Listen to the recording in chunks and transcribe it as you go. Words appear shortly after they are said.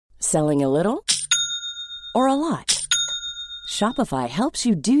Selling a little or a lot? Shopify helps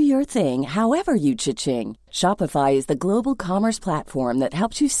you do your thing however you cha-ching. Shopify is the global commerce platform that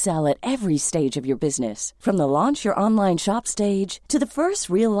helps you sell at every stage of your business. From the launch your online shop stage to the first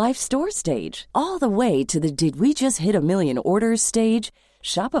real-life store stage, all the way to the did we just hit a million orders stage.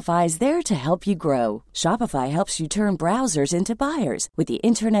 Shopify is there to help you grow. Shopify helps you turn browsers into buyers with the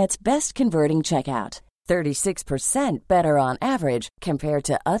internet's best converting checkout. 36% better on average compared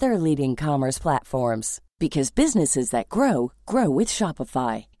to other leading commerce platforms. Because businesses that grow, grow with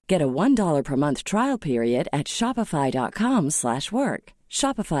Shopify. Get a $1 per month trial period at shopify.com/work.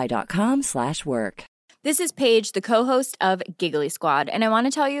 Shopify.com/work. This is Paige, the co-host of Giggly Squad, and I want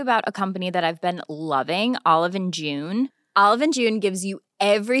to tell you about a company that I've been loving, Olive & June. Olive & June gives you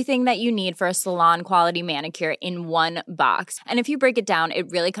everything that you need for a salon-quality manicure in one box. And if you break it down,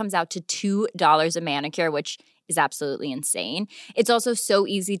 it really comes out to $2 a manicure, which is absolutely insane. It's also so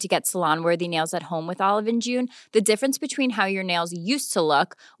easy to get salon-worthy nails at home with Olive & June. The difference between how your nails used to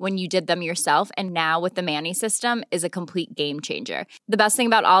look when you did them yourself and now with the Mani system is a complete game changer. The best thing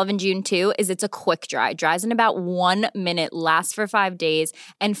about Olive & June, too, is it's a quick dry. Dries in about 1 minute, lasts for 5 days,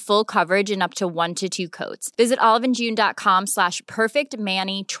 and full coverage in up to 1 to 2 coats. Visit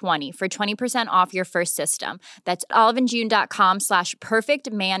oliveandjune.com/perfectmani20 for 20% off your first system. That's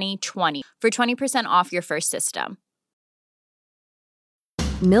oliveandjune.com/perfectmani20 for 20% off your first system.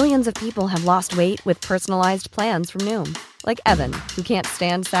 Millions of people have lost weight with personalized plans from Noom. Like Evan, who can't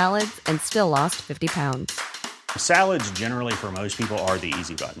stand salads and still lost 50 pounds. Salads generally for most people are the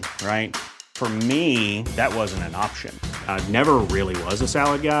easy button, right? For me, that wasn't an option. I never really was a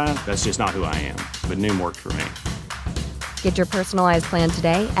salad guy. That's just not who I am. But Noom worked for me. Get your personalized plan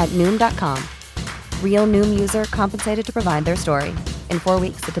today at Noom.com. Real Noom user compensated to provide their story. In 4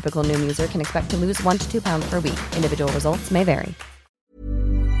 weeks, the typical Noom user can expect to lose 1 to 2 pounds per week. Individual results may vary.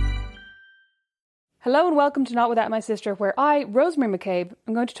 Hello and welcome to Not Without My Sister, where I, Rosemary McCabe,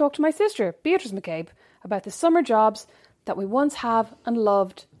 am going to talk to my sister, Beatrice McCabe, about the summer jobs that we once have and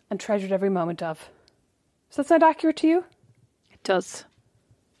loved and treasured every moment of. Does that sound accurate to you? It does.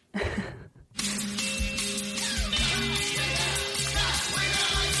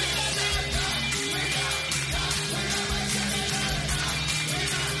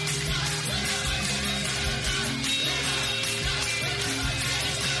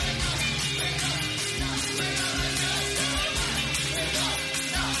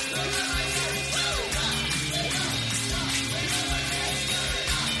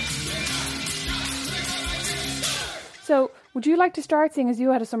 So, would you like to start, seeing as you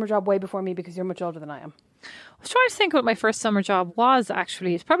had a summer job way before me because you're much older than I am? I was trying to think what my first summer job was,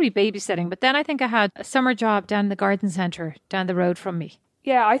 actually. It's probably babysitting, but then I think I had a summer job down in the garden centre down the road from me.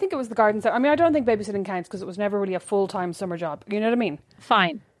 Yeah, I think it was the garden centre. I mean, I don't think babysitting counts because it was never really a full-time summer job. You know what I mean?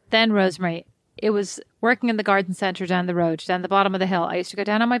 Fine. Then, Rosemary, it was working in the garden centre down the road, down the bottom of the hill. I used to go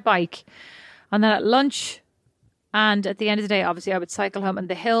down on my bike, and then at lunch, and at the end of the day, obviously, I would cycle home, and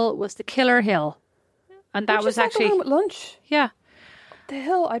the hill was the killer hill. And that was actually home at lunch. Yeah. The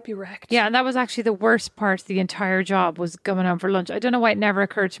hill, I'd be wrecked. Yeah, and that was actually the worst part of the entire job, was going home for lunch. I don't know why it never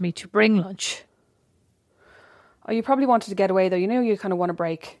occurred to me to bring lunch. Oh, you probably wanted to get away though. You know, you kind of want a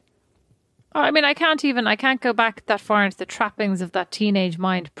break. Oh, I mean, I can't go back that far into the trappings of that teenage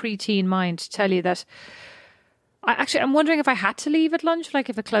mind, preteen mind, to tell you that. I'm wondering if I had to leave at lunch, like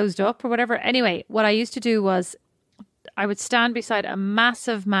if it closed up or whatever. Anyway, what I used to do was I would stand beside a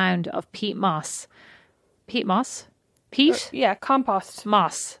massive mound of peat moss. Peat moss? Peat? Yeah, compost.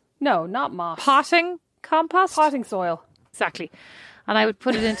 Moss. No, not moss. Potting compost? Potting soil. Exactly. And I would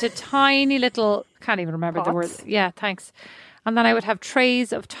put it into tiny little, can't even remember the word. Yeah, thanks. And then I would have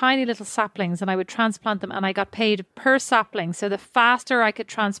trays of tiny little saplings and I would transplant them, and I got paid per sapling. So the faster I could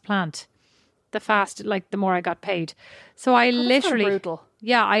transplant, the more I got paid. So I literally, brutal.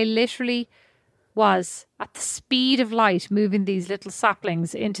 Yeah, I literally was at the speed of light moving these little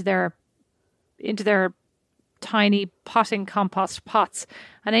saplings into their tiny potting compost pots.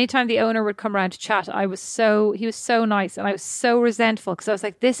 And anytime the owner would come around to chat, he was so nice, and I was so resentful because I was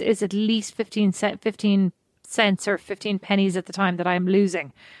like, this is at least 15 cents or 15 pennies at the time that I'm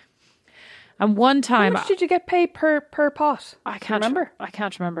losing. And one time, how much did you get paid per pot? I can't remember. I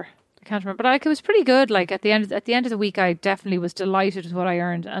can't remember. But it was pretty good. Like at the end of the week, I definitely was delighted with what I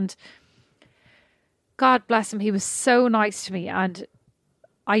earned. And God bless him, he was so nice to me. And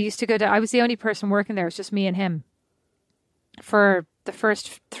I used to go to, I was the only person working there. It was just me and him for the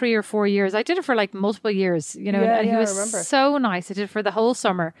first 3 or 4 years. I did it for like multiple years, you know, and he was so nice. I did it for the whole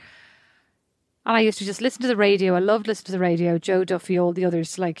summer. And I used to just listen to the radio. I loved listening to the radio. Joe Duffy, all the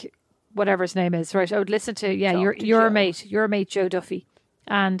others, like whatever his name is, right? I would listen to, your mate Joe Duffy.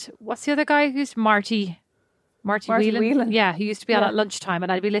 And what's the other guy who's Marty Whelan? Yeah, he used to be on at lunchtime,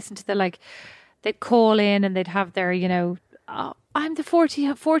 and I'd be listening to they'd call in and they'd have their, I'm the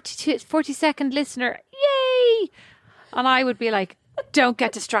 42nd listener. Yay! And I would be like, don't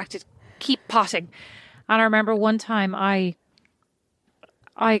get distracted. Keep potting. And I remember one time I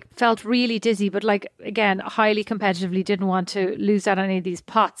felt really dizzy, but like, again, highly competitively didn't want to lose out on any of these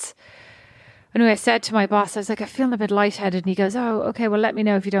pots. Anyway, I said to my boss, I was like, I'm feeling a bit lightheaded. And he goes, oh, okay, well, let me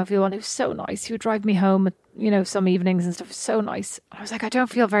know if you don't feel well. And it was so nice. He would drive me home, some evenings and stuff. It was so nice. I was like, I don't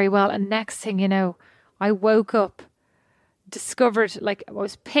feel very well. And next thing you know, I woke up, discovered, like, I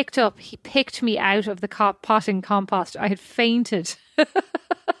was picked up. He picked me out of the potting compost. I had fainted. I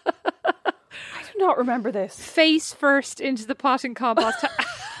do not remember this. Face first into the potting compost.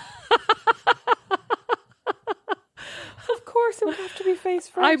 Of course it would have to be face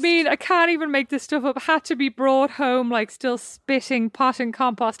first. I mean, I can't even make this stuff up. Had to be brought home, like, still spitting potting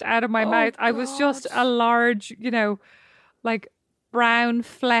compost out of my mouth. I was just a large, like, brown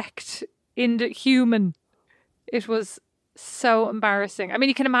flecked human. It was so embarrassing. I mean,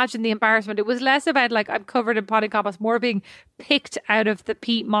 you can imagine the embarrassment. It was less about, like, I'm covered in potting compost, more being picked out of the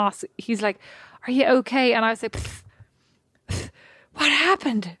peat moss. He's like, are you okay? And I was like, what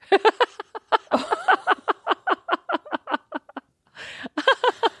happened?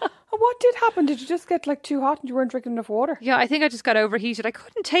 What did happen? Did you just get like too hot and you weren't drinking enough water? Yeah, I think I just got overheated. I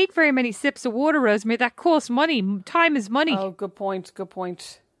couldn't take very many sips of water, Rosemary. That costs money. Time is money. Oh, good point.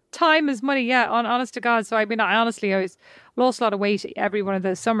 Time is money, yeah, honest to God. So, I mean, I lost a lot of weight every one of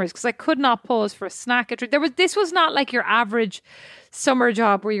those summers because I could not pause for a snack. This was not like your average summer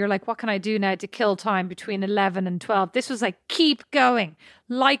job where you're like, what can I do now to kill time between 11 and 12? This was like, keep going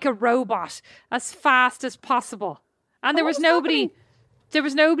like a robot as fast as possible. And there was nobody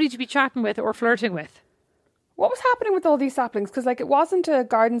to be chatting with or flirting with. What was happening with all these saplings? Because, like, it wasn't a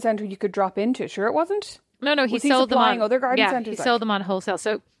garden centre you could drop into. Sure, it wasn't? No, he sold them on other garden centres. He sold them on wholesale.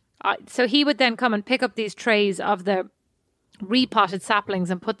 So he would then come and pick up these trays of the repotted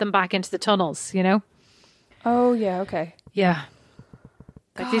saplings and put them back into the tunnels, Oh, yeah, okay. Yeah.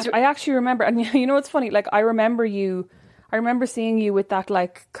 God, I actually remember, and you know what's funny? Like, I remember seeing you with that,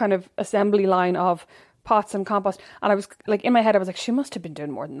 like, kind of assembly line of pots and compost, and I was like, in my head I was like, she must have been doing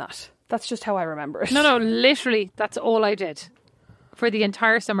more than that. That's just how I remember it. No, literally that's all I did for the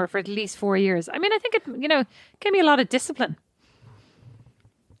entire summer for at least 4 years. I mean, I think it gave me a lot of discipline.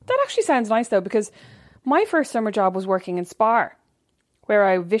 That actually sounds nice though, because my first summer job was working in Spar, where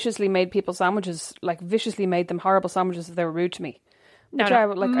I viciously made people sandwiches, like viciously made them horrible sandwiches if they were rude to me.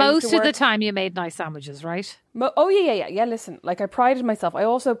 Most of the time you made nice sandwiches, right? Oh, yeah. Listen, like, I prided myself. I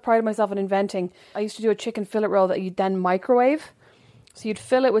also prided myself in inventing. I used to do a chicken fillet roll that you'd then microwave. So you'd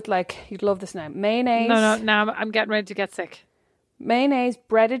fill it with, like, you'd love this now, mayonnaise. No, I'm getting ready to get sick. Mayonnaise,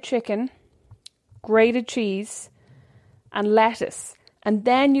 breaded chicken, grated cheese, and lettuce. And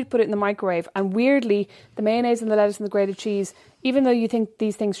then you'd put it in the microwave. And weirdly, the mayonnaise and the lettuce and the grated cheese, even though you think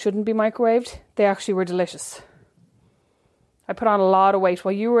these things shouldn't be microwaved, they actually were delicious. I put on a lot of weight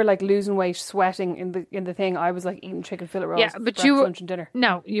while you were like losing weight, sweating in the thing. I was like eating chicken fillet rolls. Yeah, but lunch and dinner.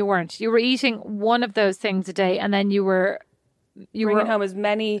 No, you weren't. You were eating one of those things a day, and then you were bringing home as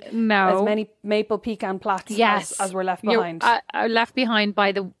many maple pecan plats as were left behind. Left behind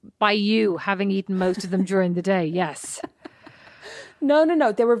by you having eaten most of them during the day. Yes.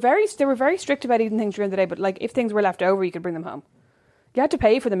 No. They were very strict about eating things during the day. But like, if things were left over, you could bring them home. You had to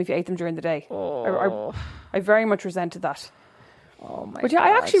pay for them if you ate them during the day. Oh. I very much resented that. Oh my But yeah, God.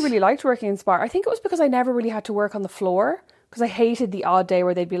 I actually really liked working in Spar. I think it was because I never really had to work on the floor, because I hated the odd day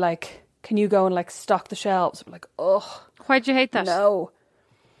where they'd be like, can you go and like stock the shelves? I'm like, ugh. Why'd you hate that? No.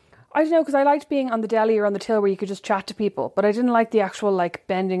 I don't know, because I liked being on the deli or on the till where you could just chat to people, but I didn't like the actual like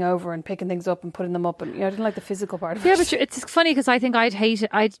bending over and picking things up and putting them up, and I didn't like the physical part of it. Yeah, but it's funny because I think I'd hate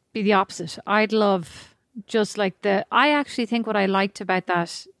it. I'd be the opposite. I'd love just like I actually think what I liked about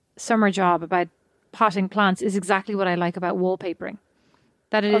that summer job, about potting plants, is exactly what I like about wallpapering.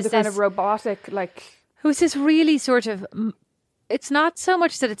 That it is the kind of robotic, like... It was this really sort of... It's not so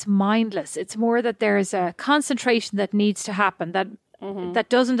much that it's mindless. It's more that there's a concentration that needs to happen that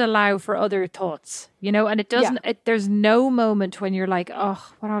doesn't allow for other thoughts, and it doesn't... Yeah. There's no moment when you're like,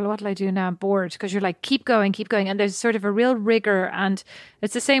 oh, what'll I do now? I'm bored. Because you're like, keep going. And there's sort of a real rigor. And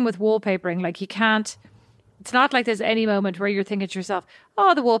it's the same with wallpapering. Like, you can't... It's not like there's any moment where you're thinking to yourself,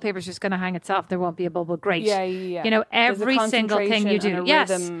 oh, the wallpaper's just going to hang itself. There won't be a bubble. Great. Yeah. Every single thing you do.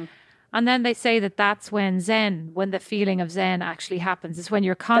 Yes. Rhythm. And then they say that's when the feeling of Zen actually happens. It's when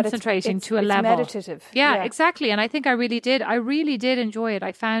you're concentrating to a level. It's meditative. Yeah, exactly. And I think I really did enjoy it.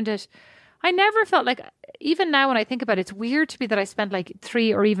 I found it I never felt like, even now when I think about it, it's weird to me that I spent like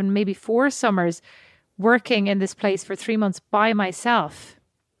 3 or even maybe 4 summers working in this place for 3 months by myself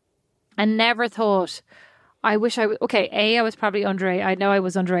and never thought, I wish I was, okay, I was probably underage. I know I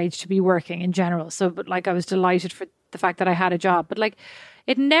was underage to be working in general. So, but like, I was delighted for the fact that I had a job. But like,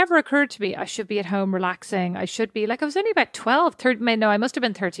 it never occurred to me I should be at home relaxing. I should be, like, I was only about 12, 13. No, I must have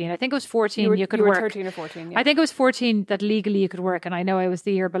been 13. I think it was 14 you could work. 13 or 14, yeah. I think it was 14 that legally you could work. And I know I was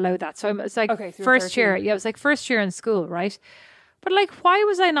the year below that. So it's like so first year. Yeah, it was like first year in school, right? But like, why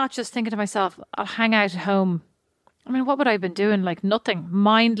was I not just thinking to myself, I'll hang out at home? I mean, what would I have been doing? Like nothing,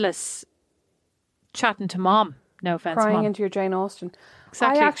 mindless, chatting to mom. No offense, crying Mom. into your Jane Austen.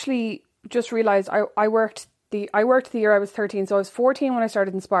 Exactly. I actually just realised I worked the year I was 13, so I was 14 when I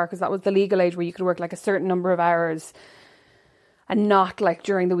started in Spark, because that was the legal age where you could work like a certain number of hours and not like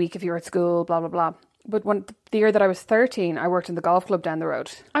during the week if you were at school, blah, blah, blah. But when the year that I was 13, I worked in the golf club down the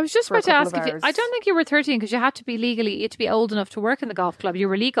road. I was just about to ask if you, I don't think you were 13 because you had to be legally, you had to be old enough to work in the golf club. You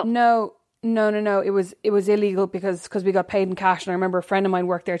were legal. No. It was illegal because we got paid in cash, and I remember a friend of mine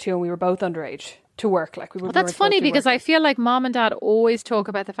worked there too, and we were both underage to work. Like we were. Well, that's funny because I feel like Mom and Dad always talk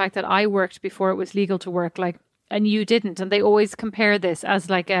about the fact that I worked before it was legal to work, like, and you didn't, and they always compare this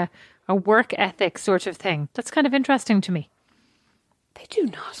as like a work ethic sort of thing. That's kind of interesting to me. They do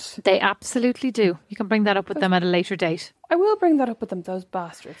not. They absolutely do. You can bring that up with them at a later date. I will bring that up with them, those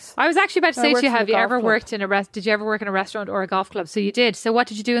bastards. I was actually about to say to you, have you ever worked in a did you ever work in a restaurant or a golf club? So you did. So what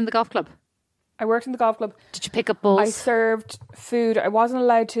did you do in the golf club? I worked in the golf club. Did you pick up balls? I served food. I was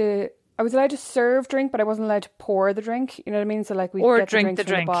allowed to serve drink, but I wasn't allowed to pour the drink. You know what I mean? So like we get drink the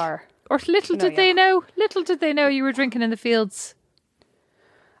drink from the bar. Or little did they know you were drinking in the fields.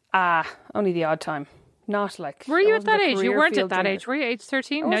 Only the odd time. Not like. Were you at that age? You weren't at that age. Were you age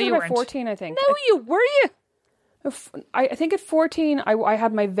 13? No, you weren't. 14, I think. No, were you? I think at 14, I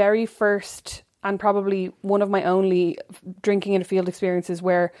had my very first and probably one of my only drinking in a field experiences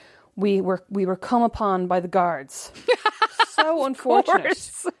where we were come upon by the guards. So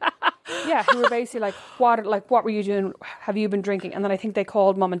unfortunate. Yeah, who were basically like, what were you doing? Have you been drinking? And then I think they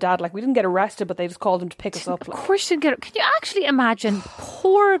called Mum and Dad. Like, we didn't get arrested, but they just called them to pick us up. Like. Of course you didn't get. Can you actually imagine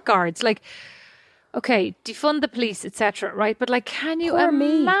poor guards? Like, okay, defund the police, etc. Right? But like, can you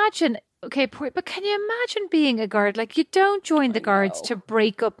imagine? Okay, but can you imagine being a guard? Like, you don't join the guards to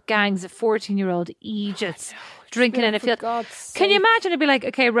break up gangs of 14-year-old Egypts drinking in a field. Can you imagine? It'd be like,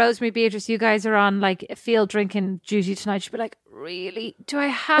 okay, Rosemary, Beatrice, you guys are on like a field drinking duty tonight. She'd be like, really? Do I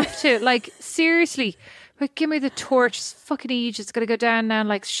have to? Like, seriously? Like, give me the torch. It's fucking Egypt's going to go down now and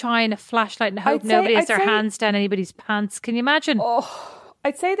like shine a flashlight and hope nobody has their hands down anybody's pants. Can you imagine? Oh,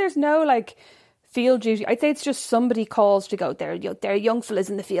 I'd say there's no like field duty. I'd say it's just somebody calls to go, there are young fellas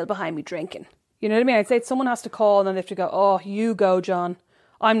in the field behind me drinking. You know what I mean? I'd say it's someone has to call and then they have to go, oh, you go, John.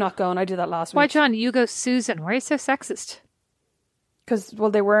 I'm not going. I did that last week. Why, John? You go, Susan. Why are you so sexist? Because, well,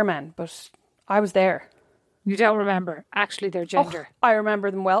 they were men, but I was there. You don't remember actually their gender. Oh, I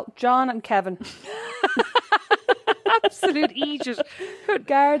remember them well. John and Kevin. Absolute Egypt.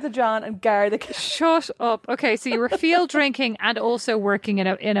 Guard the John and guard the Kevin. Shut up. Okay, so you were field drinking and also working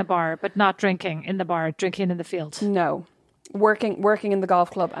in a bar, but not drinking in the bar, drinking in the field. No. Working in the golf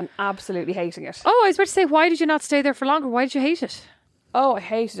club and absolutely hating it. Oh, I was about to say, why did you not stay there for longer? Why did you hate it? Oh, I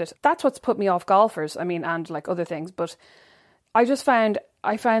hated it. That's what's put me off golfers. I mean, and like other things. But I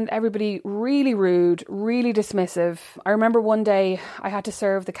found everybody really rude, really dismissive. I remember one day I had to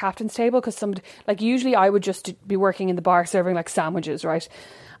serve the captain's table because somebody, like usually I would just be working in the bar serving like sandwiches, right?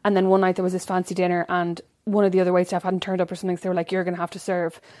 And then one night there was this fancy dinner and one of the other waitstaff hadn't turned up or something. So they were like, you're going to have to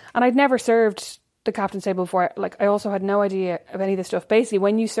serve. And I'd never served the captain's table before. Like, I also had no idea of any of this stuff. Basically,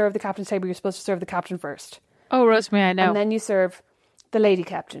 when you serve the captain's table, you're supposed to serve the captain first. Oh, Rosemary, I know. And then you serve the lady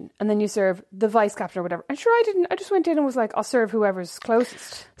captain, and then you serve the vice captain or whatever. And sure, I didn't. I just went in and was like, I'll serve whoever's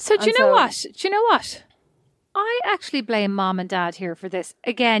closest. So do you know what? Do you know what? I actually blame Mom and Dad here for this.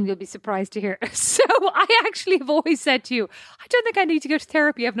 Again, you'll be surprised to hear. So I actually have always said to you, I don't think I need to go to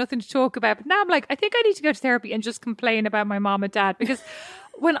therapy. I have nothing to talk about. But now I'm like, I think I need to go to therapy and just complain about my mom and dad. Because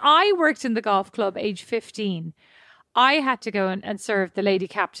when I worked in the golf club, age 15, I had to go and serve the lady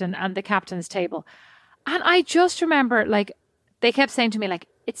captain and the captain's table. And I just remember, like, they kept saying to me, like,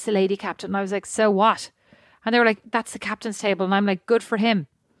 it's the lady captain. And I was like, so what? And they were like, that's the captain's table. And I'm like, good for him.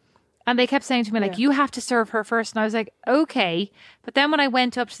 And they kept saying to me, like, you have to serve her first. And I was like, okay. But then when I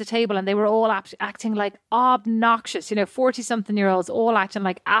went up to the table and they were all acting like obnoxious, 40-something-year-olds all acting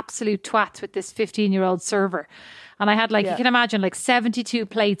like absolute twats with this 15-year-old server. And I had, like, you can imagine, like 72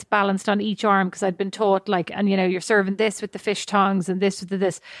 plates balanced on each arm because I'd been taught, like, and, you're serving this with the fish tongs and this with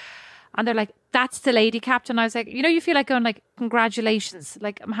this. And they're like, that's the lady captain. I was like, you feel like going, like, congratulations.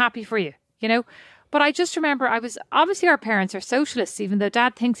 Like, I'm happy for you. you know. But I just remember obviously our parents are socialists, even though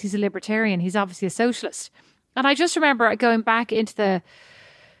Dad thinks he's a libertarian. He's obviously a socialist. And I just remember going back into the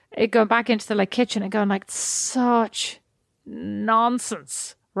like kitchen and going like, such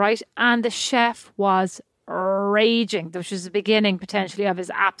nonsense, right? And the chef was raging, which was the beginning potentially of his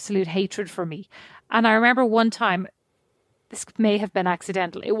absolute hatred for me. And I remember one time, this may have been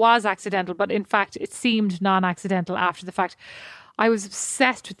accidental. It was accidental, but in fact, it seemed non-accidental after the fact. I was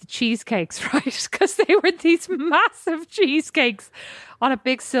obsessed with the cheesecakes, right? Because they were these massive cheesecakes on a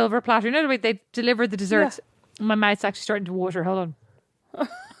big silver platter. You know the way they deliver the desserts? Yeah. My mouth's actually starting to water. Hold on.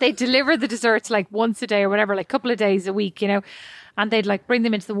 They deliver the desserts like once a day or whatever, like a couple of days a week, you know, and they'd like bring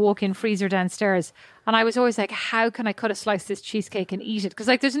them into the walk-in freezer downstairs. And I was always like, how can I cut a slice of this cheesecake and eat it? Because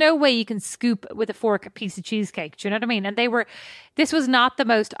like, there's no way you can scoop with a fork a piece of cheesecake. Do you know what I mean? And this was not the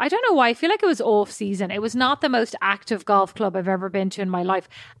most, I don't know why, I feel like it was off season. It was not the most active golf club I've ever been to in my life.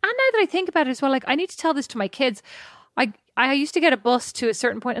 And now that I think about it as well, like I need to tell this to my kids. I used to get a bus to a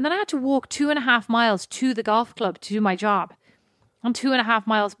certain point and then I had to walk 2.5 miles to the golf club to do my job. And 2.5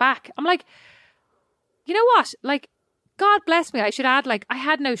 miles back. I'm like, you know what? Like, God bless me. I should add, like, I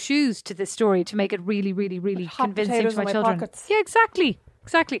had no shoes to this story to make it really, really, really convincing to my children. Pockets. Yeah, exactly.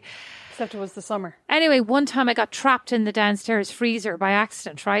 Except it was the summer. Anyway, one time I got trapped in the downstairs freezer by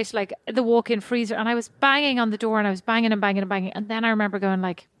accident, right? Like the walk-in freezer. And I was banging on the door and I was banging and banging and banging. And then I remember going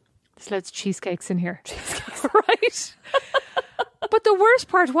like, there's loads of cheesecakes in here. Right? But the worst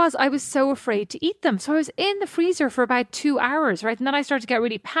part was I was so afraid to eat them. So I was in the freezer for about 2 hours, right? And then I started to get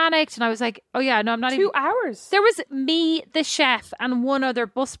really panicked and I was like, oh yeah, no, I'm not 2 hours? There was me, the chef, and one other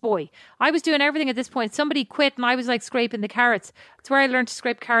busboy. I was doing everything at this point. Somebody quit and I was like scraping the carrots. It's where I learned to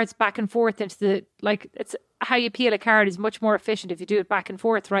scrape carrots back and forth into the, like, it's how you peel a carrot is much more efficient if you do it back and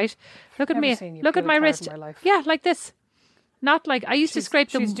forth, right? Look at me. Look at my wrist. Yeah, like this. Not like I used to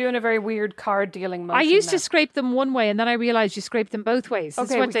scrape them. She's doing a very weird card dealing motion. I used to scrape them one way and then I realised you scrape them both ways.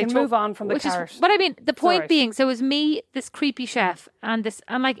 Okay, we can move on from the carrot. But I mean, the point being, so it was me, this creepy chef, and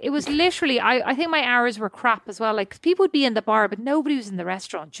like it was literally, I think my hours were crap as well. Like people would be in the bar, but nobody was in the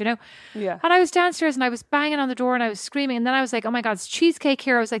restaurant, you know? Yeah. And I was downstairs and I was banging on the door and I was screaming. And then I was like, oh my God, it's cheesecake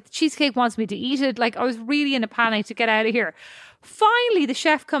here. I was like, the cheesecake wants me to eat it. Like I was really in a panic to get out of here. Finally, the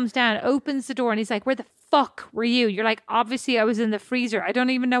chef comes down, opens the door and he's like, where the fuck were you? You're like, obviously I was in the freezer. I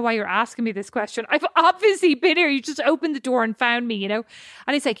don't even know why you're asking me this question. I've obviously been here. You just opened the door and found me, you know?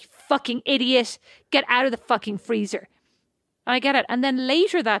 And he's like, fucking idiot, get out of the fucking freezer. And I get it. And then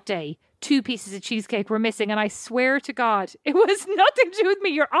later that day, 2 pieces of cheesecake were missing. And I swear to God, it was nothing to do with me.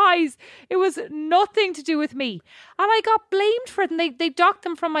 Your eyes. It was nothing to do with me. And I got blamed for it and they docked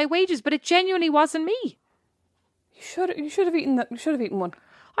them from my wages, but it genuinely wasn't me. You should have eaten one.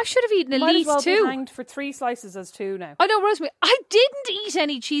 I should have eaten at least well 2. Be hanged for 3 slices as 2 now. Oh no, Rosemary, I didn't eat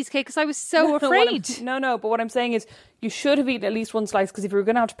any cheesecake because I was so afraid. No, but what I'm saying is you should have eaten at least 1 slice because if you were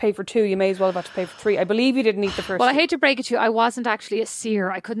going to have to pay for 2, you may as well have to pay for 3. I believe you didn't eat the first. Well, 2. I hate to break it to you, I wasn't actually a seer.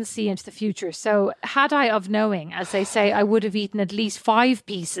 I couldn't see into the future. So had I of knowing, as they say, I would have eaten at least 5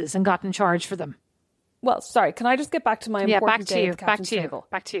 pieces and gotten charged for them. Well, sorry, can I just get back to my important day at the captain's table?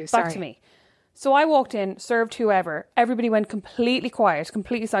 Back to you, sorry. Back to me. So I walked in, served whoever. Everybody went completely quiet,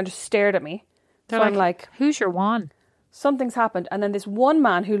 completely silent, just stared at me. They're so like, I'm like, who's your Juan? Something's happened. And then this one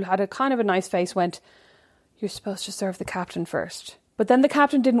man who had a kind of a nice face went, you're supposed to serve the captain first. But then the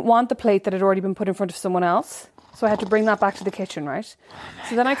captain didn't want the plate that had already been put in front of someone else. So I had to bring that back to the kitchen, right?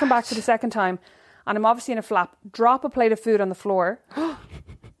 So then I come back for the second time and I'm obviously in a flap, drop a plate of food on the floor.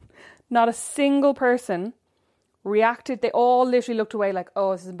 Not a single person reacted. They all literally looked away like,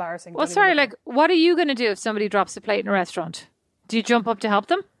 oh, this is embarrassing. Well, sorry, like, what are you going to do if somebody drops a plate in a restaurant? Do you jump up to help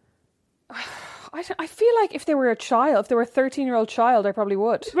them? I feel like if they were a child, if they were a 13-year-old child, I probably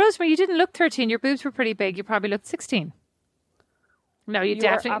would. Rosemary, you didn't look 13. Your boobs were pretty big. You probably looked 16. No, you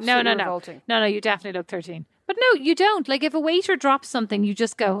definitely... No, you definitely look 13. But no, you don't. Like, if a waiter drops something, you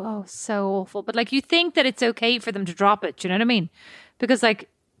just go, oh, so awful. But, like, you think that it's okay for them to drop it. Do you know what I mean? Because, like,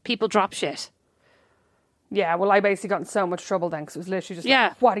 people drop shit. Yeah, well, I basically got in so much trouble then because it was literally just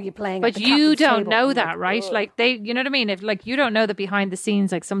like, what are you playing But at the you don't table? know that, right? Ugh. Like, you know what I mean? If, like, you don't know that behind the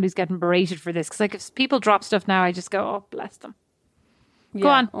scenes, like, somebody's getting berated for this. Because, like, if people drop stuff now, I just go, oh, bless them. Go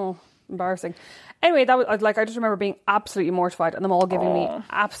on. Oh, embarrassing. Anyway, that was, like, I just remember being absolutely mortified and them all giving me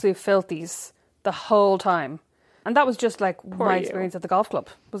absolute filthies the whole time. And that was just, like, my experience at the golf club.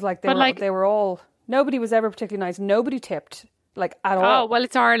 It was like, they were all... Nobody was ever particularly nice. Nobody tipped, like, at all. Oh, well,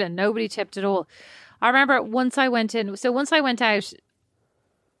 it's Ireland. Nobody tipped at all. I remember once I went out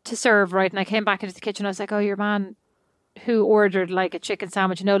to serve, right, and I came back into the kitchen, I was like, oh, your man who ordered like a chicken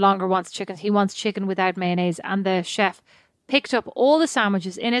sandwich no longer wants chicken. He wants chicken without mayonnaise. And the chef picked up all the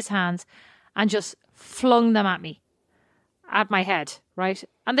sandwiches in his hands and just flung them at me, at my head, right?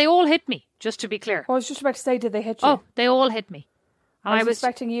 And they all hit me, just to be clear. I was just about to say, did they hit you? Oh, they all hit me. And I was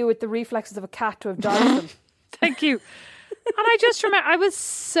expecting you with the reflexes of a cat to have dodged them. Thank you. And I just remember, I was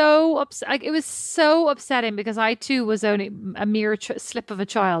so upset. Like, it was so upsetting because I too was only a mere slip of a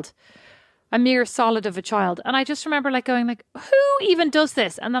child, a mere solid of a child. And I just remember like going like, who even does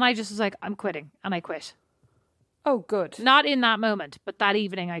this? And then I just was like, I'm quitting. And I quit. Oh, good. Not in that moment, but that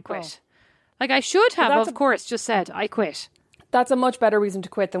evening I quit. Like I should have, of course, just said, I quit. That's a much better reason to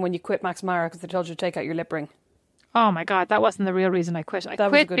quit than when you quit Max Mara because they told you to take out your lip ring. Oh my God, that wasn't the real reason I quit. I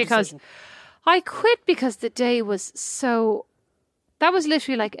That was a quit good because decision. I quit because the day was so. That was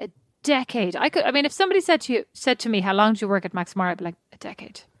literally like a decade. I mean, if somebody said to me, "How long did you work at Max Mara?" I'd be like, a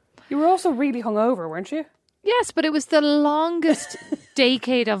decade. You were also really hungover, weren't you? Yes, but it was the longest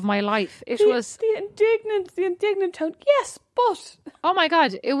decade of my life. It was the indignant tone. Yes, but oh my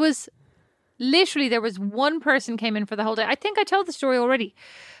God, it was literally there was one person came in for the whole day. I think I told the story already.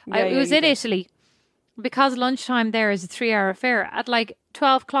 It was in Italy. Because lunchtime there is a 3-hour affair. At like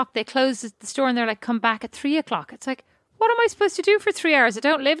 12 o'clock, they close the store and they're like, come back at 3 o'clock. It's like, what am I supposed to do for 3 hours? I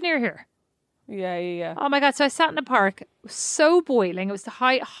don't live near here. Yeah. Oh my God. So I sat in the park. It was so boiling. It was the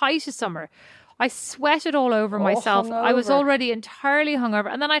height of summer. I sweated all over myself. Hungover. I was already entirely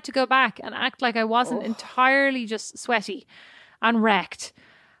hungover. And then I had to go back and act like I wasn't entirely just sweaty and wrecked.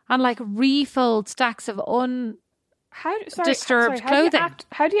 And like refilled stacks of disturbed clothing.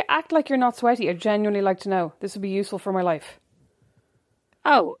 How do you act like you're not sweaty? I'd genuinely like to know. This would be useful for my life.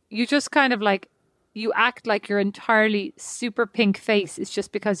 Oh, you just kind of like, you act like your entirely super pink face is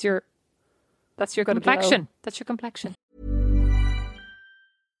just because that's your complexion. That's your complexion.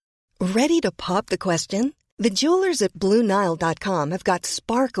 Ready to pop the question? The jewelers at BlueNile.com have got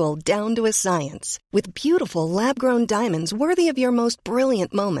sparkle down to a science with beautiful lab-grown diamonds worthy of your most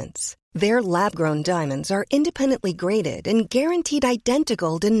brilliant moments. Their lab-grown diamonds are independently graded and guaranteed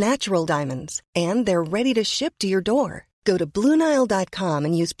identical to natural diamonds. And they're ready to ship to your door. Go to BlueNile.com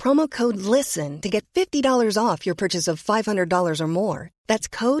and use promo code LISTEN to get $50 off your purchase of $500 or more. That's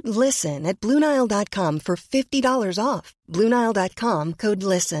code LISTEN at BlueNile.com for $50 off. BlueNile.com, code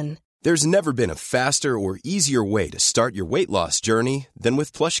LISTEN. There's never been a faster or easier way to start your weight loss journey than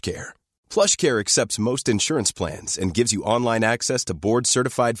with PlushCare. PlushCare accepts most insurance plans and gives you online access to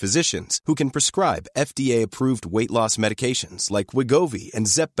board-certified physicians who can prescribe FDA-approved weight loss medications like Wegovy and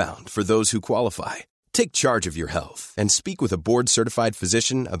Zepbound for those who qualify. Take charge of your health and speak with a board-certified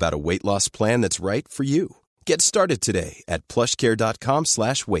physician about a weight loss plan that's right for you. Get started today at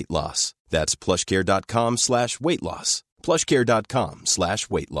plushcare.com/weight-loss. That's plushcare.com/weight-loss.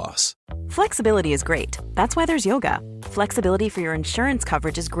 plushcare.com/weight-loss. Flexibility is great. That's why there's yoga. Flexibility for your insurance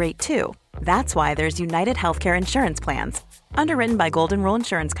coverage is great too. That's why there's United Healthcare Insurance Plans. Underwritten by Golden Rule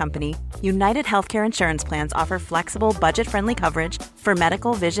Insurance Company, United Healthcare Insurance Plans offer flexible, budget-friendly coverage for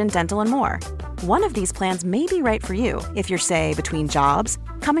medical, vision, dental, and more. One of these plans may be right for you if you're, say, between jobs,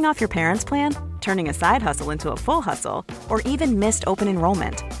 coming off your parents' plan, turning a side hustle into a full hustle, or even missed open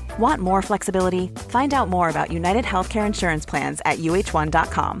enrollment. Want more flexibility? Find out more about United Healthcare Insurance Plans at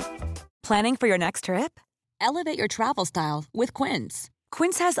uh1.com. Planning for your next trip? Elevate your travel style with Quince.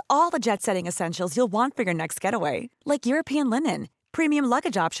 Quince has all the jet-setting essentials you'll want for your next getaway, like European linen, premium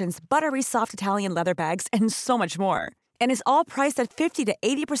luggage options, buttery soft Italian leather bags, and so much more. And is all priced at 50 to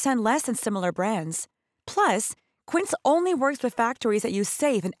 80% less than similar brands. Plus, Quince only works with factories that use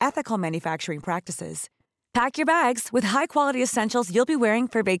safe and ethical manufacturing practices. Pack your bags with high-quality essentials you'll be wearing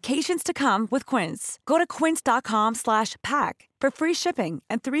for vacations to come with Quince. Go to quince.com/pack for free shipping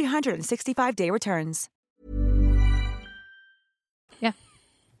and 365-day returns. Yeah.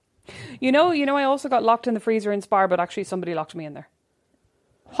 You know, I also got locked in the freezer in Spar, but actually somebody locked me in there.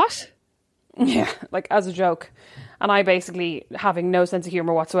 What? Yeah, like as a joke. And I basically, having no sense of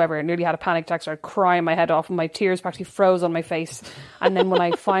humour whatsoever, nearly had a panic attack, started crying my head off, and my tears practically froze on my face. And then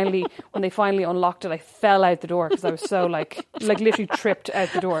when they finally unlocked it, I fell out the door because I was so like literally tripped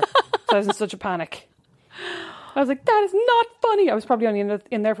out the door. So I was in such a panic. I was like, that is not funny. I was probably only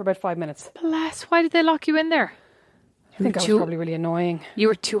in there for about 5 minutes. Bless. Why did they lock you in there? I think I was probably really annoying. You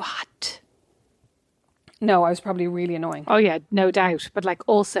were too hot. No, I was probably really annoying. Oh yeah, no doubt. But like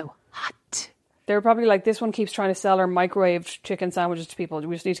also hot. They were probably like, this one keeps trying to sell her microwaved chicken sandwiches to people.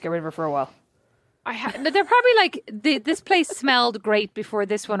 We just need to get rid of her for a while. They're probably like, this place smelled great before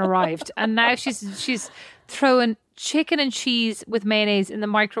this one arrived. And now she's throwing chicken and cheese with mayonnaise in the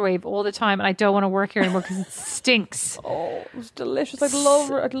microwave all the time. And I don't want to work here anymore because it stinks. Oh, it was delicious.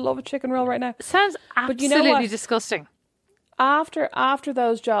 I'd love a chicken roll right now. It sounds absolutely disgusting. After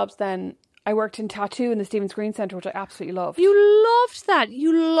those jobs, then I worked in tattoo in the Stephen's Green Centre, which I absolutely loved. You loved that.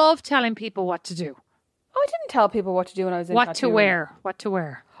 You loved telling people what to do. Oh, I didn't tell people what to do when I was in What tattoo. What to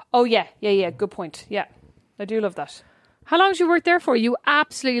wear. Oh, yeah. Good point. Yeah, I do love that. How long did you work there for? You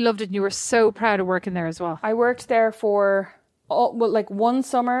absolutely loved it and you were so proud of working there as well. I worked there for one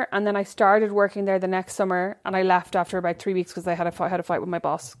summer, and then I started working there the next summer, and I left after about 3 weeks because I had a fight with my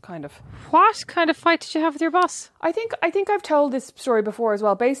boss, kind of. What kind of fight did you have with your boss? I think I've told this story before as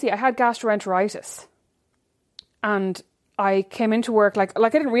well. Basically, I had gastroenteritis, and I came into work like I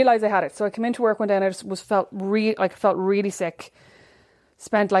didn't realize I had it. So I came into work one day and I just felt really sick.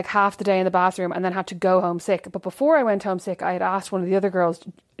 Spent like half the day in the bathroom and then had to go home sick. But before I went home sick, I had asked one of the other girls,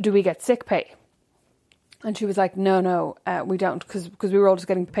 "Do we get sick pay?" And she was like, no, we don't, because we were all just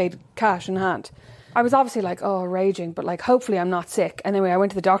getting paid cash in hand. I was obviously like, oh, raging, but like, hopefully I'm not sick. Anyway, I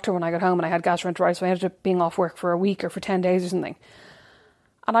went to the doctor when I got home and I had gastroenteritis, so I ended up being off work for a week or for 10 days or something.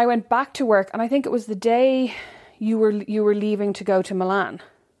 And I went back to work, and I think it was the day you were leaving to go to Milan.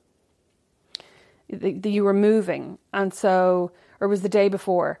 You were moving, and so, or it was the day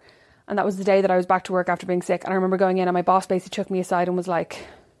before, and that was the day that I was back to work after being sick. And I remember going in, and my boss basically took me aside and was like,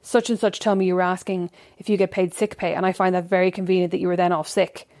 "Such and such told me you were asking if you get paid sick pay, and I find that very convenient that you were then off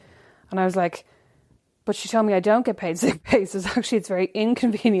sick." And I was like, "But she told me I don't get paid sick pay, so it's very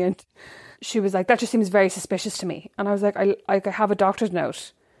inconvenient." She was like, "That just seems very suspicious to me." And I was like, I have a doctor's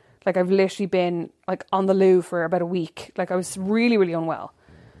note. Like, I've literally been like on the loo for about a week. Like, I was really, really unwell.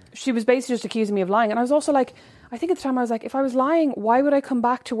 She was basically just accusing me of lying. And I was also like, I think at the time I was like, if I was lying, why would I come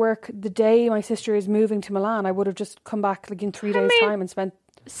back to work the day my sister is moving to Milan? I would have just come back like in 3 days' time and spent...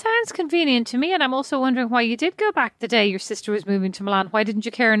 Sounds convenient to me, and I'm also wondering why you did go back the day your sister was moving to Milan. Why didn't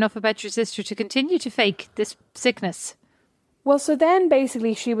you care enough about your sister to continue to fake this sickness? Well, so then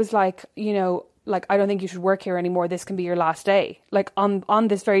basically she was like, you know, like, I don't think you should work here anymore. This can be your last day. Like, on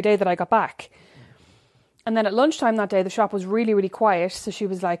this very day that I got back. And then at lunchtime that day, the shop was really, really quiet. So she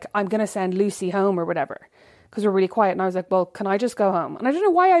was like, "I'm going to send Lucy home," or whatever, because we're really quiet. And I was like, "Well, can I just go home?" And I don't know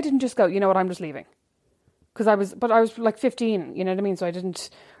why I didn't just go, "You know what, I'm just leaving." Because I was like 15, you know what I mean? So I didn't,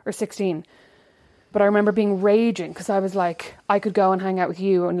 or 16. But I remember being raging because I was like, I could go and hang out with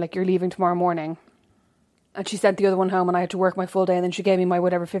you, and like, you're leaving tomorrow morning. And she sent the other one home, and I had to work my full day, and then she gave me my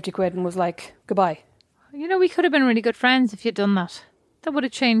whatever 50 quid and was like, "Goodbye." You know, we could have been really good friends if you'd done that. That would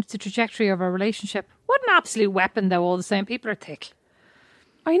have changed the trajectory of our relationship. What an absolute weapon, though, all the same. People are thick.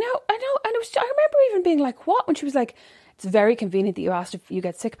 I know. And I remember even being like, "What?" When she was like, "It's very convenient that you asked if you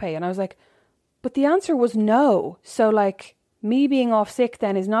get sick pay." And I was like, but the answer was no. So like, me being off sick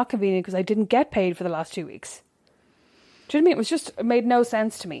then is not convenient because I didn't get paid for the last 2 weeks. Do you know what I mean? It made no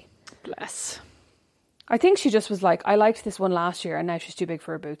sense to me. Bless. I think she just was like, I liked this one last year and now she's too big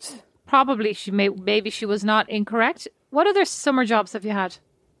for her boots. Probably maybe she was not incorrect. What other summer jobs have you had?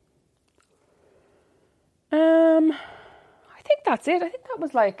 I think that's it. I think that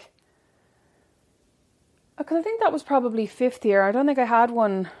was like, because I think that was probably 5th year. I don't think I had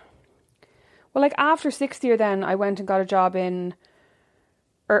one. Well, like after 6th year then I went and got a job I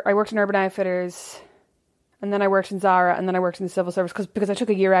worked in Urban Outfitters, and then I worked in Zara, and then I worked in the civil service because I took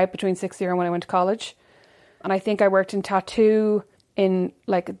a year out between 6th year and when I went to college. And I think I worked in tattoo in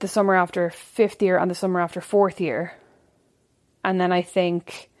like the summer after 5th year and the summer after 4th year. And then I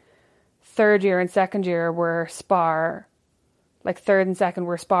think 3rd year and 2nd year were Spar, like 3rd and 2nd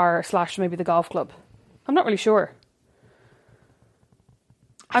were Spar / maybe the golf club. I'm not really sure.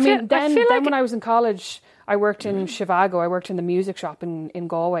 Then when I was in college, I worked in Chivago. I worked in the music shop in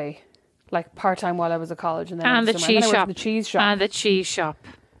Galway, like part-time while I was at college. And the cheese shop. The cheese shop. And the cheese shop.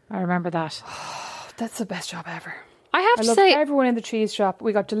 I remember that. That's the best job ever. I love everyone in the cheese shop.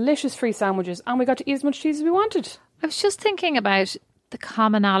 We got delicious free sandwiches and we got to eat as much cheese as we wanted. I was just thinking about the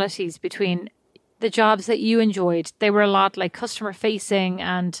commonalities between the jobs that you enjoyed. They were a lot like customer facing,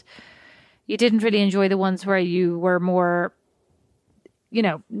 and you didn't really enjoy the ones where you were more, you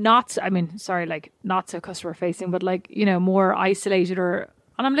know, not so customer facing, but like, you know, more isolated and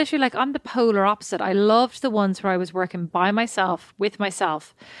I'm literally like, I'm the polar opposite. I loved the ones where I was working by myself, with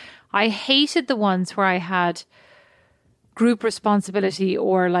myself. I hated the ones where I had group responsibility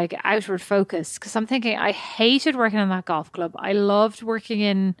or like outward focus, because I'm thinking I hated working in that golf club. I loved working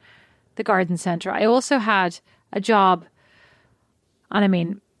in the garden centre. I also had a job, and I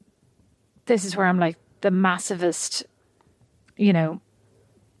mean, this is where I'm like the massivest, you know,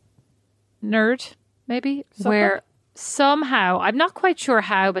 nerd, maybe, where somehow, I'm not quite sure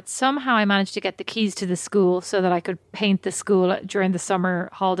how, but somehow I managed to get the keys to the school so that I could paint the school during the summer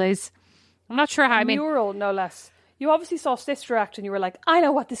holidays. I'm not sure how. Mural, no less. You obviously saw Sister Act and you were like, I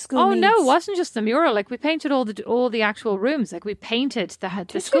know what this school Oh, needs. no, it wasn't just the mural. Like, we painted all the actual rooms. Like, we painted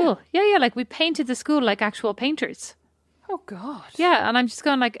the school. Yeah, like, we painted the school like actual painters. Oh, God. Yeah, and I'm just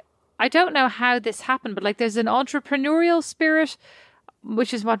going like, I don't know how this happened, but like, there's an entrepreneurial spirit,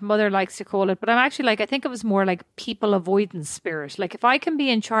 which is what Mother likes to call it. But I'm actually like, I think it was more like people avoidance spirit. Like, if I can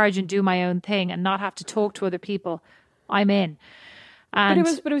be in charge and do my own thing and not have to talk to other people, I'm in. And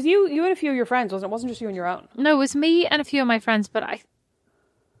But it was you and a few of your friends, wasn't it? It wasn't just you on your own. No, it was me and a few of my friends, but I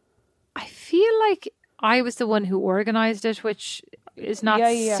feel like I was the one who organised it, which is not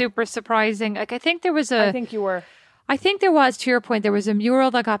super surprising. Like, I think there was I think you were. I think there was, to your point, there was a mural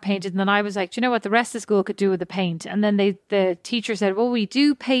that got painted, and then I was like, do you know what, the rest of the school could do with the paint. And then the teacher said, well, we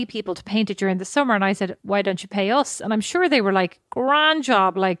do pay people to paint it during the summer. And I said, why don't you pay us? And I'm sure they were like, grand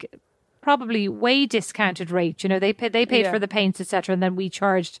job, like probably way discounted rate. You know, they paid for the paints, etc. And then we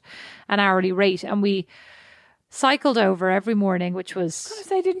charged an hourly rate, and we cycled over every morning, which was... I was going to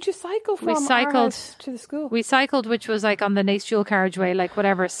say, didn't you cycle from our house to the school? We cycled, which was like on the Naas dual carriageway, like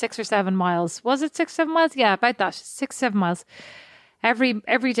whatever, 6 or 7 miles. Was it 6, 7 miles? Yeah, about that. 6, 7 miles every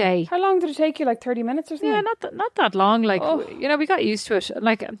day. How long did it take you? Like 30 minutes or something? Yeah, not that long. Like, you know, we got used to it.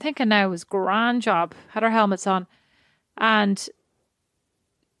 Like, I'm thinking now, it was a grand job. Had our helmets on. And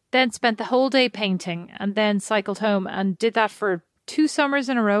then spent the whole day painting, and then cycled home and did that for 2 summers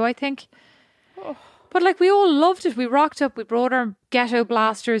in a row, I think. But like, we all loved it. We rocked up. We brought our ghetto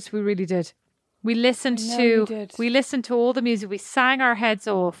blasters. We really did. We listened to all the music. We sang our heads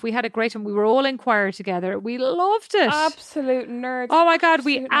off. We had a great time. We were all in choir together. We loved it. Absolute nerds. Oh my God,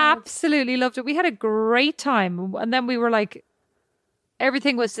 we absolutely loved it. We had a great time. And then we were like,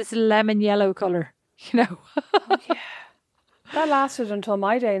 everything was this lemon yellow colour, you know. Oh, yeah. That lasted until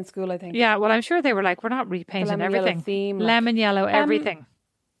my day in school, I think. Yeah, well, I'm sure they were like, we're not repainting everything. Yellow theme, lemon yellow, everything.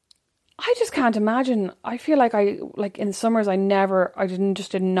 I just can't imagine. I feel like in summers, I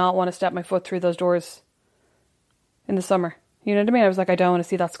did not want to step my foot through those doors in the summer. You know what I mean? I was like, I don't want to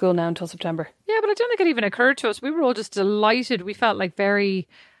see that school now until September. Yeah, but I don't think it even occurred to us. We were all just delighted. We felt like very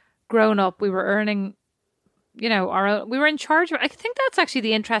grown up. We were earning, you know, our own. We were in charge. I think that's actually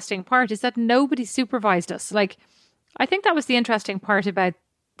the interesting part, is that nobody supervised us. Like, I think that was the interesting part about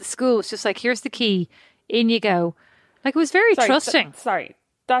the school. It's just like, here's the key, in you go. Like, it was very trusting.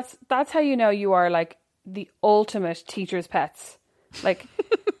 That's how you know you are like the ultimate teacher's pets. Like,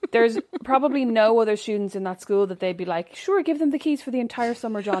 there's probably no other students in that school that they'd be like, sure, give them the keys for the entire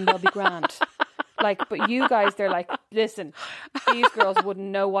summer, John, they'll be grand. Like, but you guys, they're like, listen, these girls wouldn't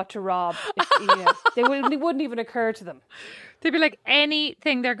know what to rob. It wouldn't even occur to them. They'd be like,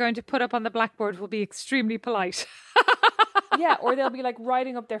 anything they're going to put up on the blackboard will be extremely polite. Yeah, or they'll be like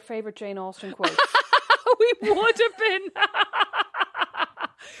writing up their favourite Jane Austen quotes. We would have been.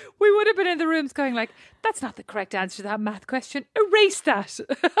 We would have been in the rooms going like, that's not the correct answer to that math question. Erase that.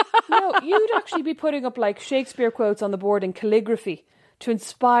 No, you'd actually be putting up like Shakespeare quotes on the board in calligraphy to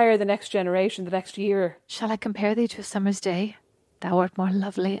inspire the next generation, the next year. Shall I compare thee to a summer's day? Thou art more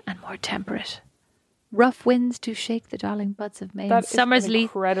lovely and more temperate. Rough winds do shake the darling buds of May. That summer's is an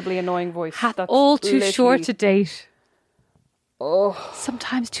incredibly annoying voice. Hath all too short a date. Oh.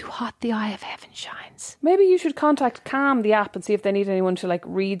 Sometimes too hot the eye of heaven shines. Maybe you should contact Calm, the app, and see if they need anyone to like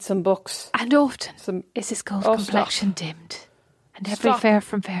read some books. And often is his gold complexion dimmed, and every fair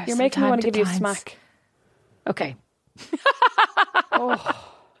from fair. You're making me want to give you a smack. Okay.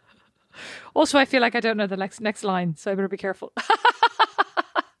 Oh. Also, I feel like I don't know the next line, so I better be careful.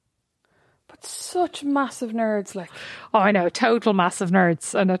 But such massive nerds, like. Oh, I know, total massive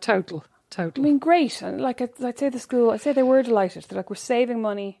nerds. I know, total. I mean, great. And like, I'd say the school, I'd say they were delighted. They're like, we're saving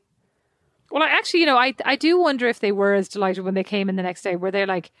money. Well, I do wonder if they were as delighted when they came in the next day. Were they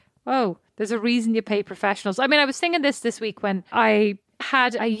like, oh, there's a reason you pay professionals. I mean, I was thinking this week when I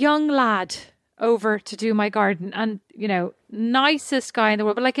had a young lad over to do my garden, and, you know, nicest guy in the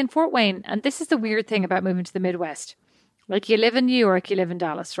world, but like in Fort Wayne. And this is the weird thing about moving to the Midwest. Like, you live in New York, you live in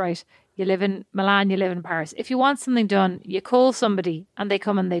Dallas, right? You live in Milan, you live in Paris. If you want something done, you call somebody and they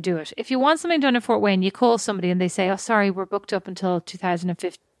come and they do it. If you want something done in Fort Wayne, you call somebody and they say, oh, sorry, we're booked up until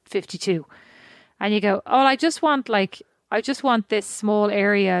 2052. And you go, oh, I just want this small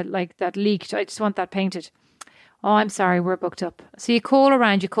area like that leaked. I just want that painted. Oh, I'm sorry, we're booked up. So you call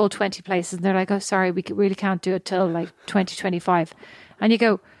around, you call 20 places and they're like, oh, sorry, we really can't do it till like 2025. And you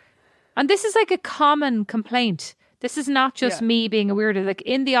go, and this is like a common complaint. This is not just me being a weirdo. Like,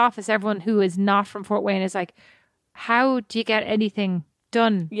 in the office, everyone who is not from Fort Wayne is like, how do you get anything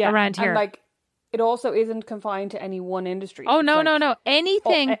done around here? And like, it also isn't confined to any one industry. Oh, no, no.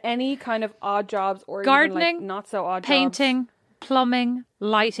 Anything. Any kind of odd jobs or gardening, even like not so odd painting, jobs. plumbing,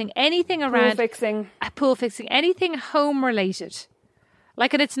 lighting, anything around pool fixing, anything home related.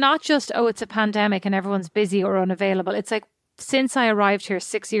 Like, and it's not just, oh, it's a pandemic and everyone's busy or unavailable. It's like, since I arrived here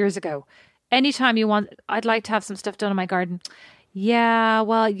 6 years ago, anytime you want, I'd like to have some stuff done in my garden. Yeah,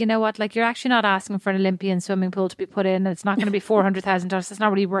 well, you know what? Like, you're actually not asking for an Olympian swimming pool to be put in, and it's not going to be $400,000. It's not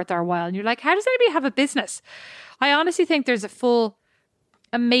really worth our while. And you're like, how does anybody have a business? I honestly think there's a full,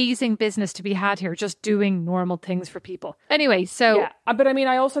 amazing business to be had here, just doing normal things for people. Anyway, so yeah, but I mean,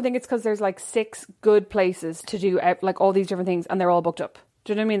 I also think it's because there's like 6 good places to do like all these different things, and they're all booked up.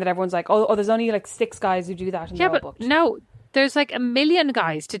 Do you know what I mean? That everyone's like, oh, there's only like 6 guys who do that, and they're all booked. No, there's like 1 million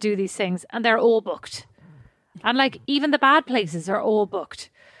guys to do these things, and they're all booked. And like, even the bad places are all booked.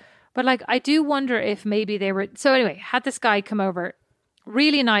 But like, I do wonder if maybe they were... So anyway, had this guy come over,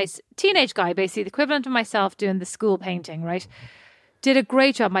 really nice teenage guy, basically the equivalent of myself doing the school painting, right? Did a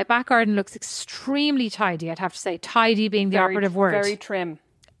great job. My back garden looks extremely tidy, I'd have to say. Tidy being the operative word. Very trim.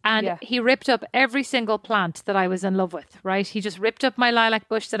 And he ripped up every single plant that I was in love with, right? He just ripped up my lilac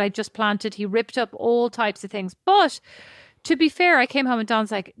bush that I just planted. He ripped up all types of things. But... to be fair, I came home and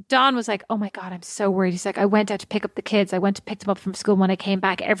Don was like, oh my God, I'm so worried. He's like, I went out to pick up the kids. I went to pick them up from school. When I came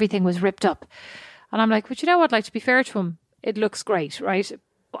back, everything was ripped up. And I'm like, but you know what? Like, to be fair to him, it looks great, right?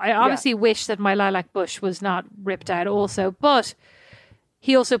 I obviously wish that my lilac bush was not ripped out also. But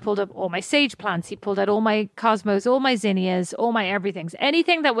he also pulled up all my sage plants. He pulled out all my cosmos, all my zinnias, all my everythings.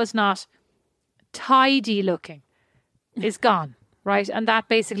 Anything that was not tidy looking is gone, right? And that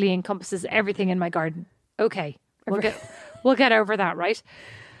basically encompasses everything in my garden. Okay, we'll get over that, right?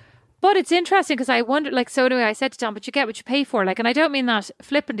 But it's interesting because I wonder, like, so anyway, I said to Tom, but you get what you pay for. Like, and I don't mean that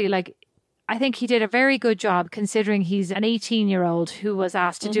flippantly. Like, I think he did a very good job considering he's an 18-year-old who was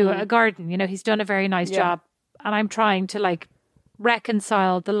asked to do a garden. You know, he's done a very nice job. And I'm trying to, like,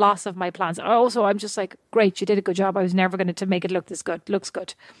 reconcile the loss of my plants. Also, I'm just like, great, you did a good job. I was never going to make it look this good. Looks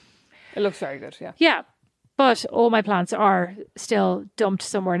good. It looks very good, yeah. Yeah. But all my plants are still dumped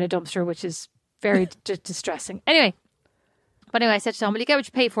somewhere in a dumpster, which is very distressing. Anyway, I said to Tom, well, you get what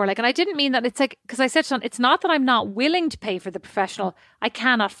you pay for. Like, and I didn't mean that. It's like, because I said to Tom, it's not that I'm not willing to pay for the professional. I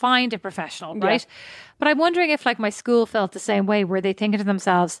cannot find a professional, right? But I'm wondering if, like, my school felt the same way. Were they thinking to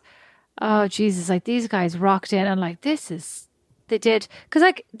themselves, oh, Jesus, like, these guys rocked in and, like, they did. Because,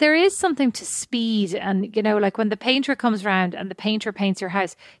 like, there is something to speed. And, you know, like, when the painter comes round and the painter paints your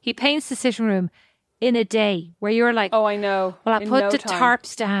house, he paints the sitting room in a day, where you're like, oh, I know. Well, I'll put the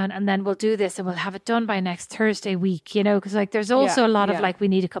tarps down and then we'll do this and we'll have it done by next Thursday week, you know, because like there's also a lot of like, we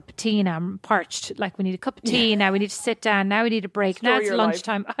need a cup of tea now, I'm parched, like we need a cup of tea now, we need to sit down, now we need a break, now it's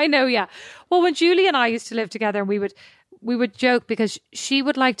lunchtime. I know, yeah. Well, when Julie and I used to live together, we would joke because she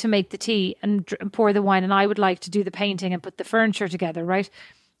would like to make the tea and pour the wine, and I would like to do the painting and put the furniture together, right?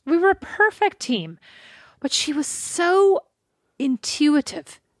 We were a perfect team, but she was so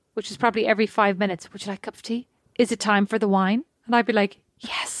intuitive, which is probably every 5 minutes. Would you like a cup of tea? Is it time for the wine? And I'd be like,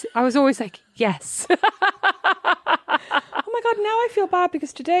 yes. I was always like, yes. Oh my God, now I feel bad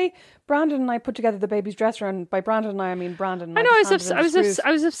because today Brandon and I put together the baby's dresser, and by Brandon and I mean Brandon. I know,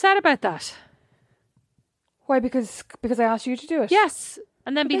 I was upset about that. Why? Because I asked you to do it? Yes.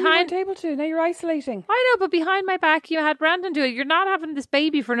 And then behind... you weren't able to. Now you're isolating. I know, but behind my back you had Brandon do it. You're not having this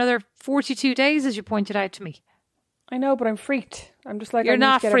baby for another 42 days, as you pointed out to me. I know, but I'm freaked. I'm just like, you're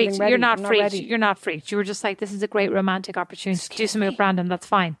not freaked. You're not freaked. You're not freaked. You were just like, this is a great romantic opportunity to do something with Brandon. That's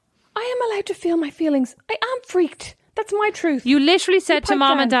fine. I am allowed to feel my feelings. I am freaked. That's my truth. You literally said to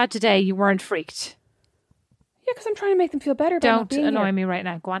Mom and Dad today you weren't freaked. Yeah, because I'm trying to make them feel better. Don't annoy me right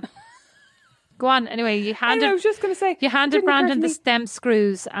now. Go on. Go on. Anyway, you handed... I was just going to say... You handed Brandon the stem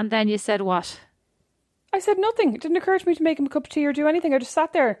screws, and then you said what? I said nothing. It didn't occur to me to make him a cup of tea or do anything. I just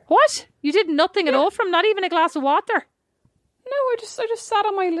sat there. What? You did nothing at all from not even a glass of water? No, I just sat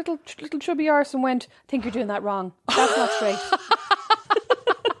on my little chubby arse and went, I think you're doing that wrong. That's not straight.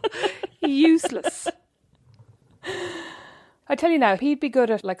 Useless. I tell you now, he'd be good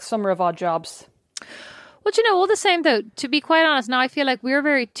at like Summer of Odd Jobs. Well, you know, all the same though, to be quite honest, now I feel like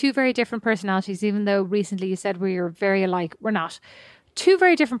we're two very different personalities, even though recently you said we were very alike. We're not. Two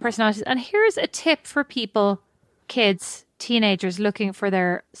very different personalities. And here's a tip for people, kids, teenagers looking for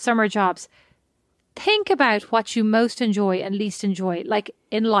their summer jobs. Think about what you most enjoy and least enjoy, like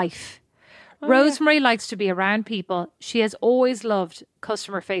in life. Rosemary likes to be around people. She has always loved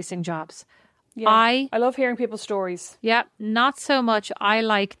customer-facing jobs. Yeah, I love hearing people's stories. Yeah, not so much. I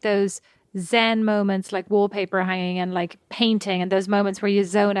like those zen moments, like wallpaper hanging and like painting, and those moments where you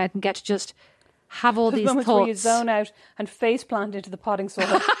zone out and get to just have all these moments thoughts. Where you zone out and face plant into the potting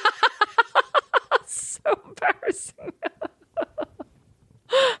soil. So embarrassing.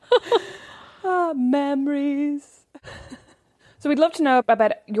 Memories. So we'd love to know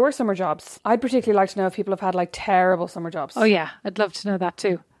about your summer jobs. I'd particularly like to know if people have had like terrible summer jobs. Oh yeah, I'd love to know that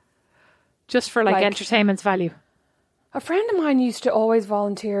too. Just for like entertainment's value. A friend of mine used to always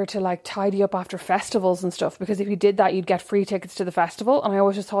volunteer to like tidy up after festivals and stuff, because if you did that, you'd get free tickets to the festival. And I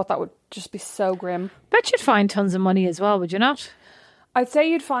always just thought that would just be so grim. Bet you'd find tons of money as well, would you not? I'd say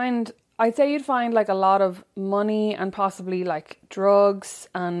you'd find like a lot of money and possibly like drugs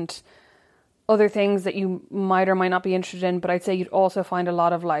and other things that you might or might not be interested in. But I'd say you'd also find a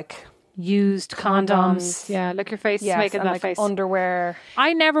lot of like used condoms. Yeah, look, your face is making that like face. Underwear.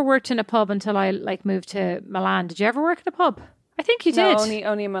 I never worked in a pub until I like moved to Milan. Did you ever work in a pub? I think you did. No,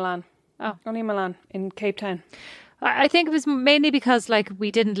 only in Milan. Oh, only in Milan, in Cape Town. I think it was mainly because like we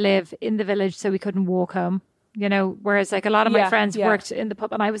didn't live in the village, so we couldn't walk home. You know, whereas like a lot of my friends worked in the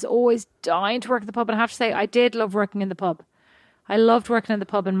pub, and I was always dying to work in the pub. And I have to say, I did love working in the pub. I loved working in the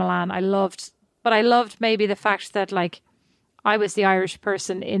pub in Milan. But I loved maybe the fact that like I was the Irish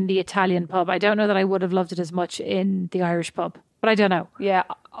person in the Italian pub. I don't know that I would have loved it as much in the Irish pub, but I don't know. Yeah,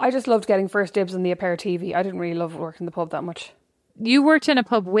 I just loved getting first dibs on the aperitif. I didn't really love working in the pub that much. You worked in a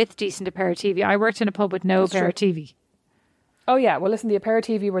pub with decent aperitif. I worked in a pub with no aperitif. Oh yeah, well listen, the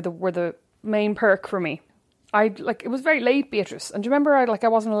aperitif were the main perk for me. It was very late, Beatrice, and do you remember I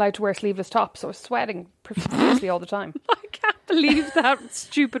wasn't allowed to wear sleeveless tops, so I was sweating profusely all the time. I can't believe that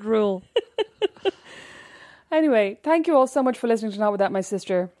stupid rule. Anyway, thank you all so much for listening to Not Without My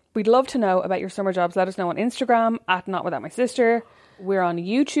Sister. We'd love to know about your summer jobs. Let us know on Instagram at Not Without My Sister. We're on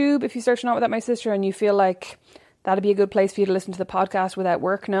YouTube if you search Not Without My Sister and you feel like that'd be a good place for you to listen to the podcast without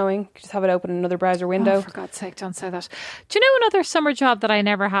work knowing. Just have it open in another browser window. Oh, for God's sake, don't say that. Do you know another summer job that I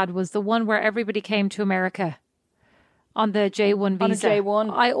never had was the one where everybody came to America on the J1 visa. On a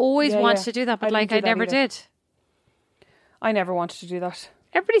J1. I always wanted to do that, but I never did. I never wanted to do that.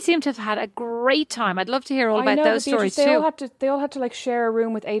 Everybody seemed to have had a great time. I'd love to hear all about those stories too. They all had to like share a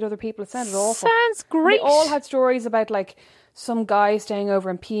room with 8 other people. It sounded awful. Sounds great. And they all had stories about like some guy staying over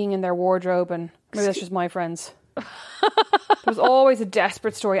and peeing in their wardrobe, and maybe that's just my friends. There was always a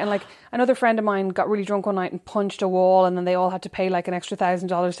desperate story, and like another friend of mine got really drunk one night and punched a wall, and then they all had to pay like an extra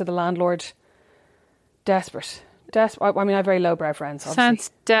 $1,000 to the landlord. Desperate. I mean, I have very lowbrow friends. Obviously.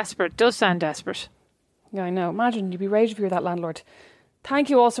 Sounds desperate. Does sound desperate. Yeah, I know. Imagine you'd be raging if you were that landlord.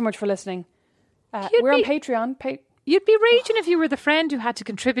 Thank you all so much for listening. We're on Patreon. You'd be raging if you were the friend who had to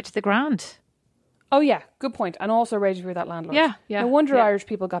contribute to the grant. Oh yeah, good point. And also raging if you were that landlord. Yeah. No wonder Irish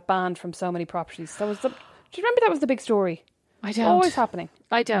people got banned from so many properties. Do you remember that was the big story? I don't. It's always happening.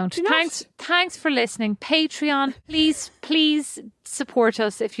 I don't. Thanks for listening. Patreon, please support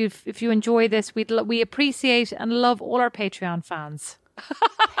us if you enjoy this. We appreciate and love all our Patreon fans.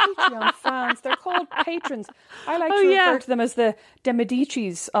 Patreon fans. They're called patrons. I like to refer to them as the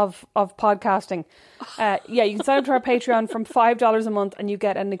Medicis of podcasting. You can sign up to our Patreon from $5 a month and you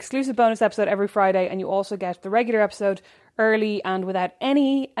get an exclusive bonus episode every Friday, and you also get the regular episode early and without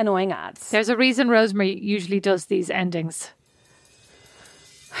any annoying ads. There's a reason Rosemary usually does these endings.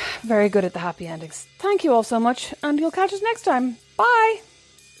 Very good at the happy endings. Thank you all so much, and you'll catch us next time. Bye.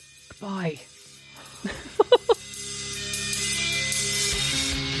 Bye.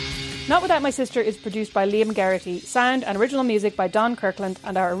 Not Without My Sister is produced by Liam Garrity, sound and original music by Don Kirkland,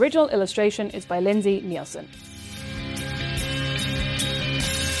 and our original illustration is by Lindsay Nielsen.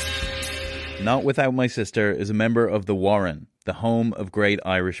 Not Without My Sister is a member of The Warren, the home of great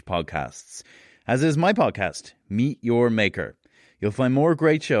Irish podcasts. As is my podcast, Meet Your Maker. You'll find more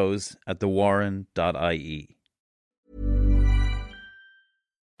great shows at thewarren.ie.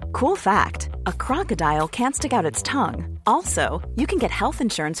 Cool fact, a crocodile can't stick out its tongue. Also, you can get health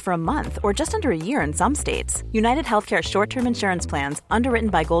insurance for a month or just under a year in some states. United Healthcare short-term insurance plans, underwritten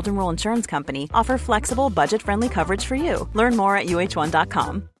by Golden Rule Insurance Company, offer flexible, budget-friendly coverage for you. Learn more at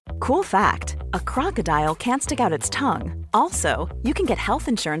uh1.com. Cool fact, a crocodile can't stick out its tongue. Also, you can get health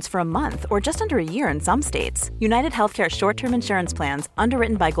insurance for a month or just under a year in some states. United Healthcare short-term insurance plans,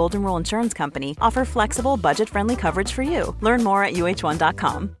 underwritten by Golden Rule Insurance Company, offer flexible, budget-friendly coverage for you. Learn more at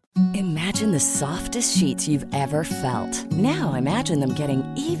uh1.com. Imagine the softest sheets you've ever felt. Now imagine them getting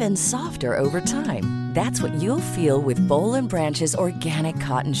even softer over time. That's what you'll feel with Boll & Branch's organic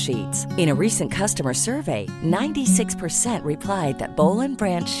cotton sheets. In a recent customer survey, 96% replied that Boll &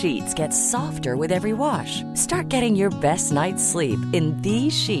 Branch sheets get softer with every wash. Start getting your best night's sleep in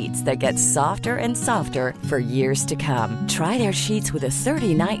these sheets that get softer and softer for years to come. Try their sheets with a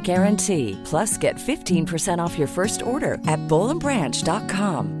 30-night guarantee. Plus, get 15% off your first order at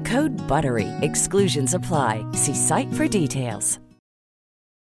bollandbranch.com. Code BUTTERY. Exclusions apply. See site for details.